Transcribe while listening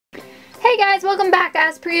Hey guys, welcome back.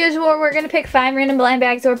 As per usual, we're going to pick 5 random blind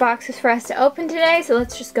bags or boxes for us to open today. So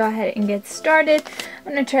let's just go ahead and get started.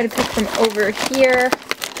 I'm going to try to pick from over here.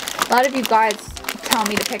 A lot of you guys tell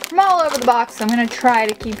me to pick from all over the box, so I'm going to try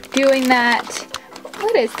to keep doing that.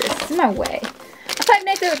 What is this? This is my way. A Five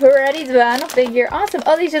Nights at Freddy's vinyl figure. Awesome.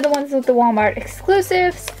 Oh, these are the ones with the Walmart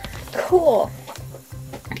exclusives. Cool.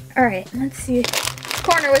 Alright, let's see. This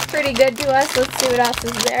corner was pretty good to us. Let's see what else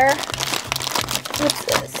is there. What's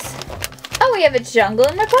this? Oh, we have a jungle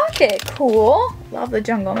in my pocket. Cool. Love the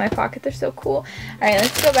jungle in my pocket. They're so cool. Alright,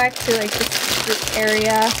 let's go back to like this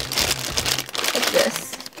area. What's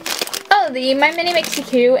this? Oh, the My Mini Mixie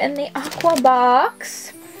Q in the aqua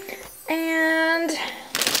box. And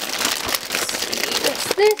let's see,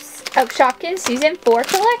 what's this? Oh, Shopkins Season 4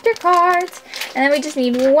 collector cards. And then we just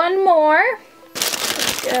need one more.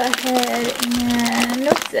 Let's go ahead and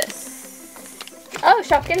what's this? Oh,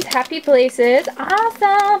 Shopkins Happy Places.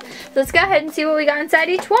 Awesome. So let's go ahead and see what we got inside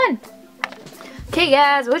each one. Okay,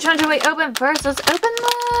 guys, which one should we open first? Let's open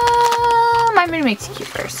the My Mini Mixie Q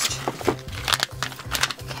first.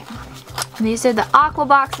 Okay. These are the Aqua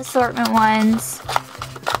Box assortment ones. And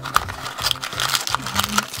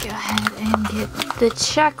let's go ahead and get the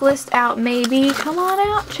checklist out, maybe. Come on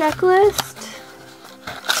out, checklist.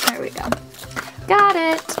 There we go. Got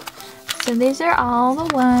it. So these are all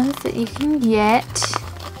the ones that you can get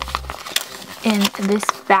in this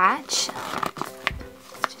batch.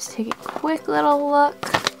 Let's just take a quick little look.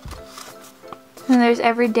 And there's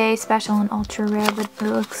everyday, special, and ultra rare, but it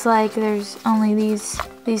looks like there's only these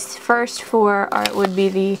first 4 or it would be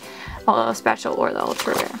the special or the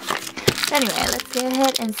ultra rare. So anyway, let's go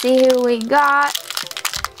ahead and see who we got.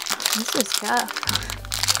 This is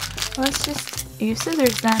tough. Let's just use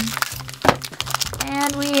scissors then.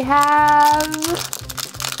 And we have,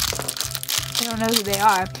 I don't know who they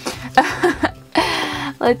are.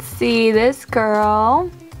 Let's see, this girl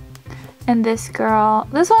and this girl.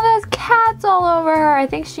 This one has cats all over her. I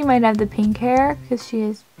think she might have the pink hair because she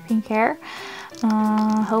has pink hair.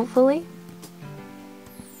 Hopefully.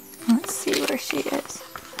 Let's see where she is.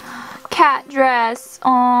 Cat dress.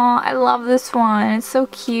 Aw, I love this one. It's so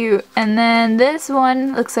cute. And then this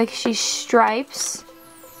one looks like she's stripes.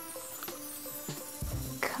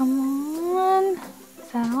 Come on.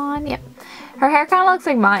 Is that on? Yep. Her hair kind of looks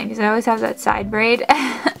like mine because I always have that side braid.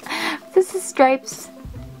 This is stripes.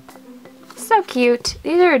 So cute.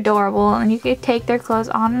 These are adorable and you could take their clothes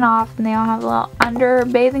on and off and they all have little under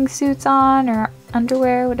bathing suits on or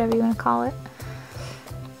underwear, whatever you want to call it.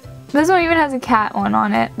 This one even has a cat one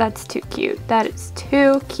on it. That's too cute. That is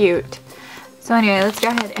too cute. So anyway, let's go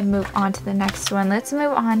ahead and move on to the next one. Let's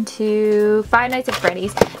move on to Five Nights at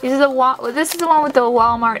Freddy's. This is the one with the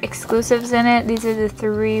Walmart exclusives in it. These are the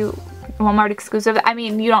 3 Walmart exclusive. I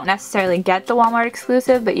mean, you don't necessarily get the Walmart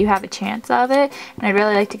exclusive, but you have a chance of it. And I'd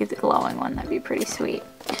really like to get the glowing one. That'd be pretty sweet.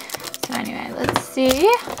 So anyway, let's see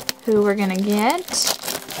who we're gonna get.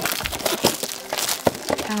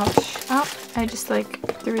 Ouch. Oh, I just like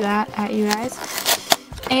threw that at you guys.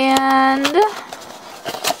 And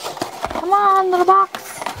come on, little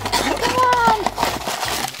box. Come on.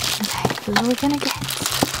 Okay, who are we gonna get?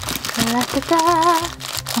 Da-da-da-da.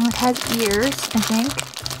 Oh, it has ears, I think.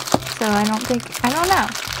 So I don't know.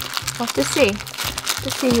 We'll have to see.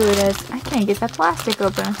 Let's see who it is. I can't get that plastic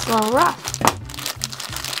open. It's a little rough.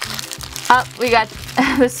 Oh, we got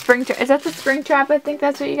the spring trap. Is that the spring trap? I think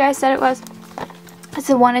that's what you guys said it was. It's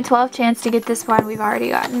a 1 in 12 chance to get this one. We've already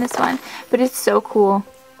gotten this one. But it's so cool.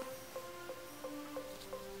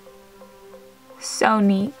 So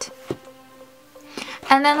neat.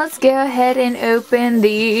 And then let's go ahead and open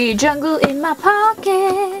the Jungle in My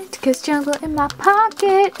Pocket. Because Jungle in My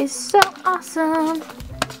Pocket is so awesome.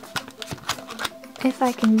 If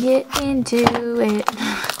I can get into it.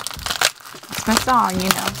 It's my song, you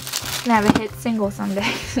know. I'm gonna have a hit single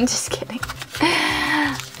someday. I'm just kidding.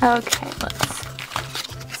 Okay,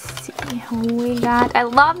 let's see who we got. I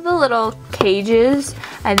love the little cages.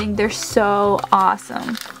 I think they're so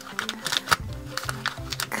awesome.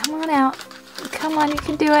 Come on out. Come on, you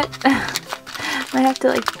can do it. Might have to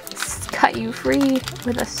like cut you free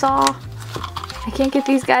with a saw. I can't get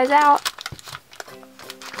these guys out.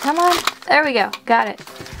 Come on. There we go. Got it.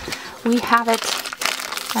 We have it.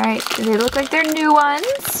 Alright, they look like they're new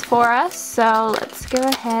ones for us. So let's go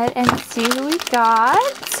ahead and see who we got.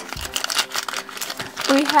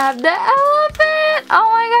 We have the elephant. Oh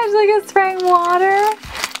my gosh, look, it's spraying water.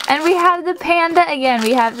 And we have the panda. Again,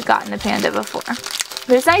 we have gotten the panda before.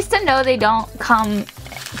 But it's nice to know they don't come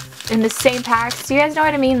in the same packs. Do you guys know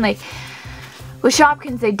what I mean? Like, With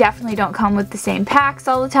Shopkins, they definitely don't come with the same packs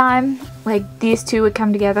all the time. Like, these two would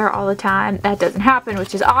come together all the time. That doesn't happen,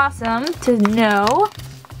 which is awesome to know.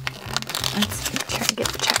 Let's try to get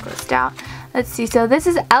the checklist out. Let's see, so this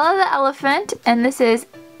is Ella the elephant, and this is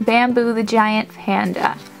Bamboo the giant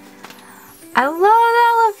panda. I love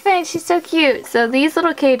the elephant, she's so cute. So these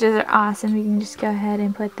little cages are awesome. We can just go ahead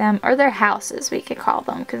and put them, or their houses we could call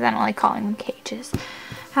them, because I don't like calling them cages.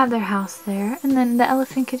 Have their house there, and then the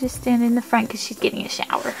elephant could just stand in the front because she's getting a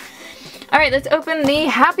shower. Alright, let's open the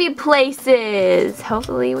Happy Places.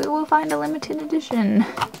 Hopefully we will find a limited edition.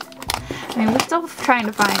 I mean, we're still trying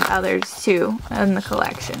to find others too in the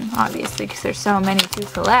collection, obviously, because there's so many to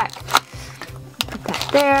collect. Put that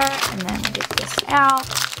there, and then get this out.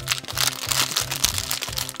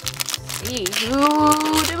 See,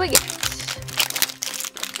 who do we get?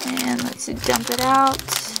 And let's dump it out.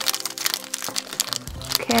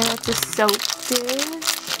 Okay, that's a soap dish.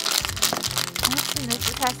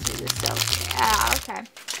 This has to be the soap. Yeah, okay.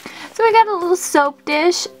 So we got a little soap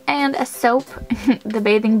dish and a soap, from the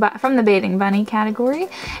Bathing Bunny category.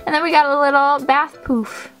 And then we got a little bath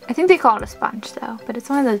poof. I think they call it a sponge though, but it's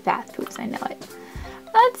one of those bath poofs, I know it.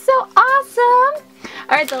 That's so awesome!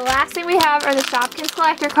 Alright, the last thing we have are the Shopkins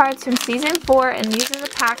collector cards from season 4, and these are the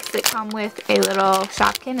packs that come with a little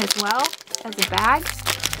Shopkin as well as a bag.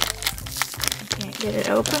 I can't get it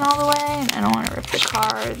open all the way, and I don't want to rip the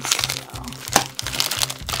cards. So.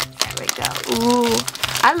 There we go. Ooh.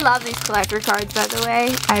 I love these collector cards, by the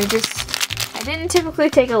way. I didn't typically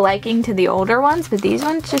take a liking to the older ones, but these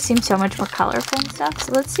ones just seem so much more colorful and stuff.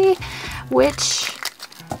 So let's see which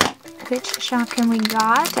Shopkin we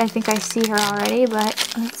got. I think I see her already,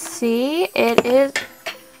 but let's see. It is,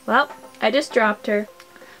 well, I just dropped her.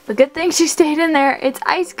 But good thing she stayed in there. It's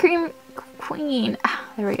Ice Cream Queen. Ah,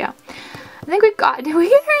 there we go. I think did we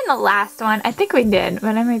get her in the last one? I think we did,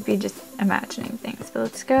 but I might be just imagining things. But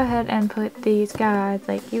let's go ahead and put these guys,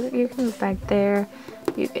 like you can move back there,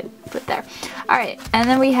 you can put there. Alright, and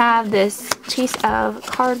then we have this piece of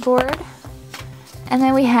cardboard. And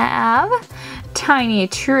then we have Tiny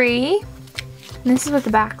Tree. And this is what the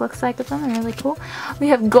back looks like with them, they're really cool. We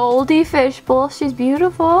have Goldie Fishbowl, she's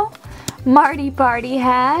beautiful. Marty Party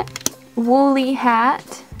Hat, Woolly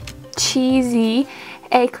Hat, Cheesy,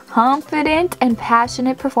 a confident and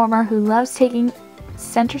passionate performer who loves taking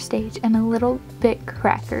center stage, and a little bit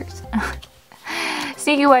crackers.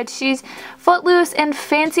 Sneaky Wedge, she's footloose and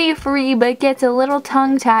fancy free, but gets a little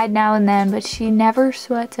tongue-tied now and then, but she never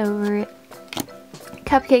sweats over it.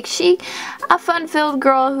 Cupcake Chic, a fun-filled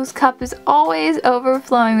girl whose cup is always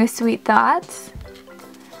overflowing with sweet thoughts.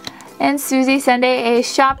 And Susie Sunday, a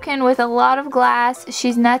Shopkin with a lot of glass.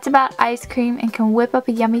 She's nuts about ice cream and can whip up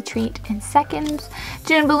a yummy treat in seconds.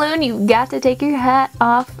 June Balloon, you've got to take your hat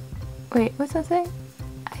off. Wait, what's that saying?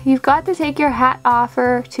 You've got to take your hat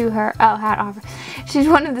offer to her. Oh, hat offer. She's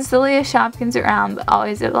one of the silliest Shopkins around, but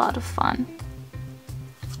always a lot of fun.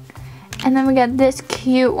 And then we got this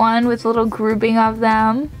cute one with a little grouping of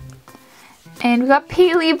them. And we got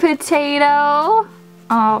Peely Potato.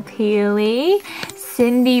 Oh, Peely.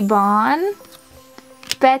 Cindy Bond,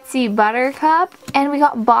 Betsy Buttercup, and we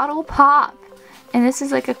got Bottle Pop. And this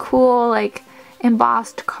is like a cool, like,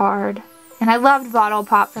 embossed card. And I loved Bottle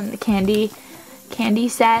Pop from the candy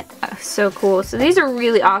set. Oh, so cool. So these are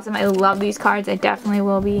really awesome. I love these cards. I definitely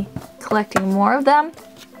will be collecting more of them.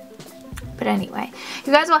 But anyway,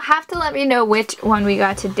 you guys will have to let me know which one we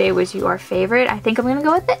got today was your favorite. I think I'm going to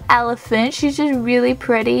go with the elephant. She's just really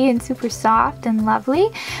pretty and super soft and lovely.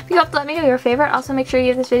 You have to let me know your favorite. Also, make sure you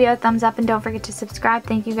give this video a thumbs up and don't forget to subscribe.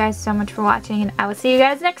 Thank you guys so much for watching, and I will see you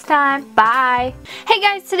guys next time. Bye! Hey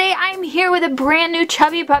guys, today I'm here with a brand new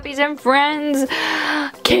Chubby Puppies and Friends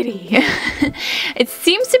kitty. It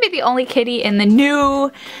seems to be the only kitty in the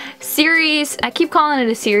new series. I keep calling it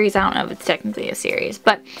a series. I don't know if it's technically a series,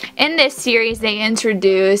 but in this series they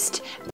introduced